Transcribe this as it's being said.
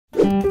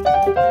Hello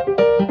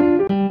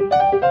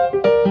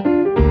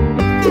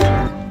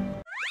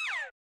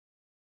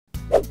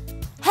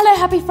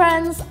happy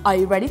friends, are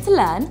you ready to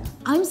learn?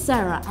 I'm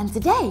Sarah and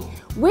today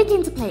we're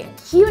going to play a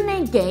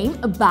Q&A game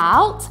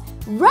about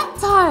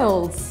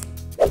reptiles.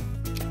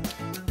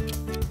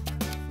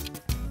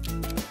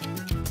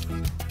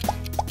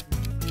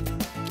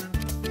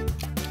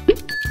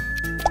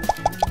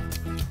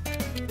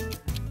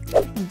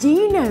 Do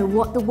you know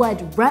what the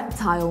word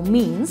reptile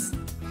means?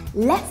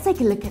 Let's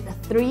take a look at the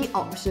three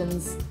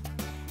options.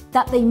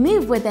 That they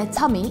move with their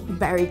tummy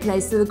very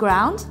close to the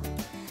ground,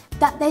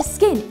 that their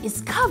skin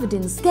is covered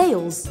in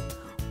scales,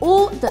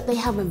 or that they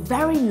have a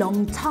very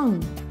long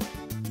tongue.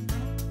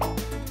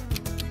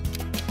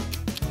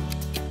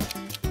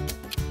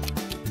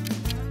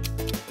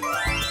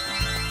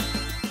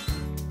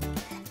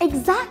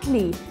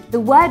 Exactly! The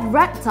word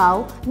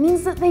reptile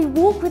means that they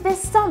walk with their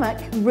stomach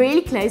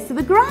really close to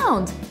the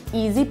ground.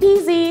 Easy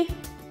peasy!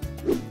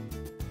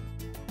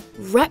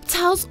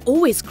 Reptiles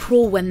always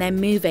crawl when they're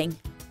moving.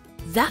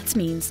 That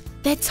means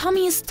their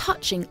tummy is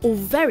touching or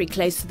very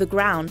close to the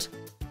ground.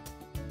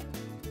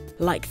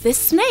 Like this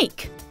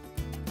snake.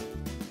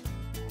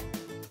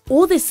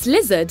 Or this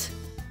lizard.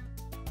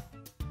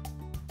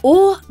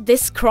 Or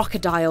this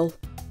crocodile.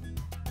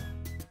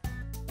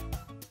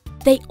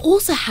 They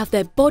also have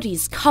their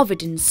bodies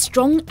covered in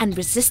strong and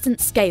resistant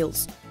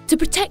scales to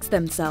protect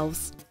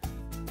themselves.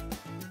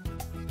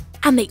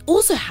 And they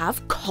also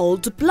have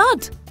cold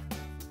blood.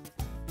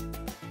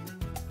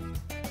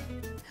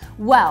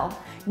 Well,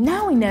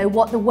 now we know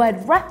what the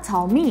word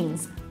reptile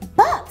means,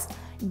 but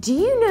do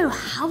you know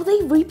how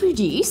they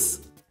reproduce?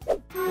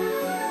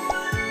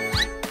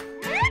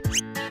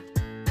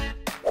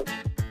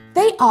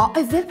 They are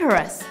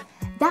oviparous.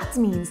 That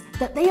means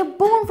that they are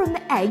born from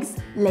the eggs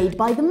laid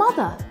by the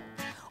mother.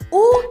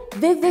 Or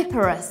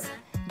viviparous.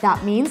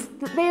 That means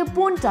that they are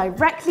born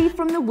directly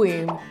from the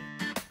womb.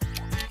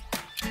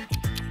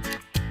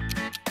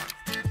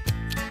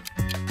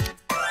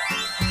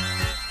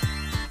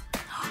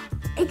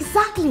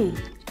 Exactly!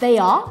 They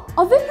are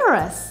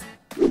oviparous.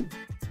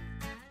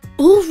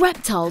 All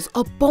reptiles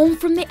are born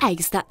from the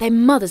eggs that their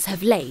mothers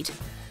have laid.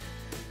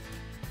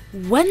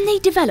 When they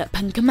develop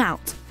and come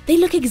out, they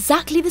look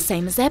exactly the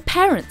same as their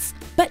parents,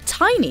 but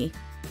tiny.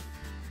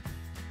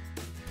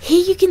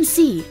 Here you can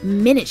see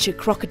miniature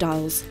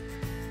crocodiles.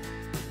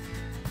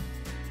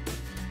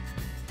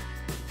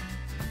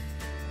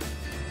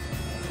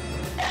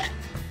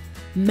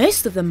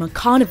 Most of them are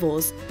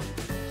carnivores,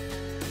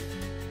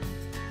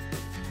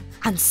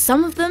 and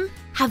some of them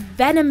have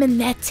venom in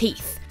their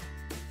teeth,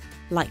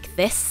 like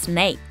this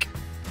snake.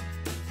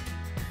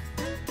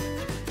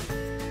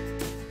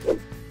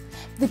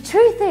 The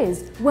truth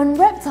is, when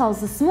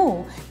reptiles are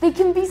small, they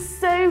can be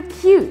so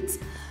cute.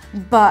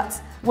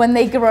 But when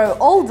they grow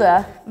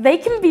older, they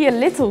can be a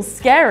little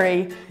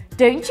scary,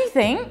 don't you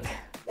think?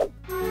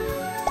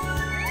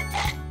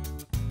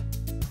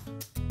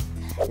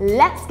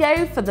 Let's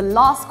go for the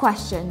last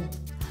question.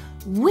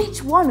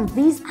 Which one of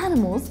these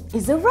animals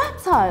is a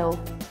reptile?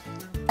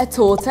 A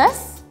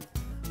tortoise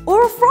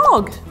or a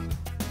frog?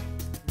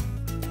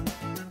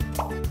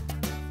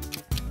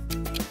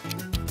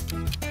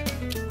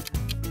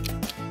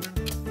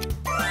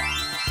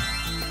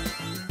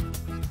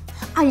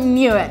 I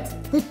knew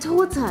it! The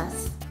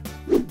tortoise!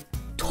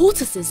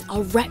 Tortoises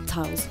are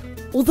reptiles,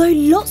 although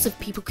lots of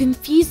people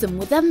confuse them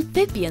with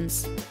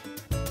amphibians.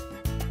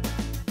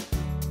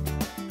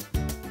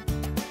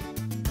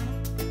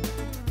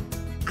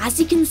 As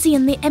you can see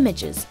in the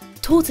images,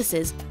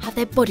 tortoises have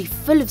their body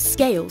full of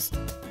scales.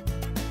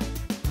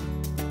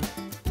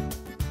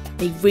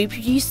 They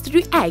reproduce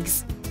through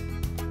eggs.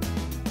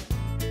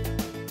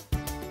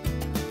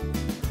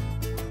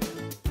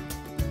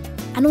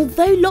 And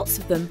although lots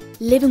of them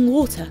live in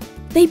water,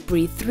 they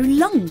breathe through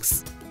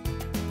lungs.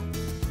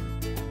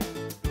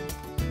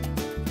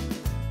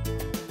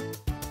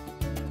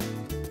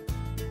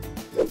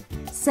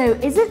 So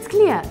is it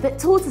clear that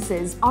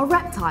tortoises are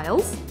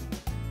reptiles?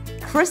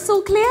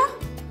 Crystal clear?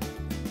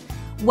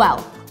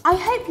 Well, I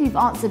hope you've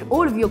answered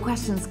all of your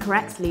questions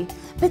correctly,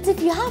 but if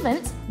you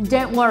haven't,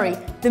 don't worry,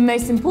 the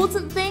most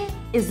important thing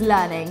is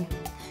learning.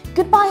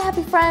 Goodbye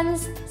happy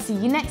friends, see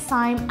you next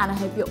time, and I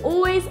hope you're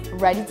always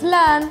ready to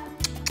learn.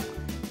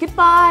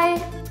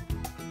 Goodbye!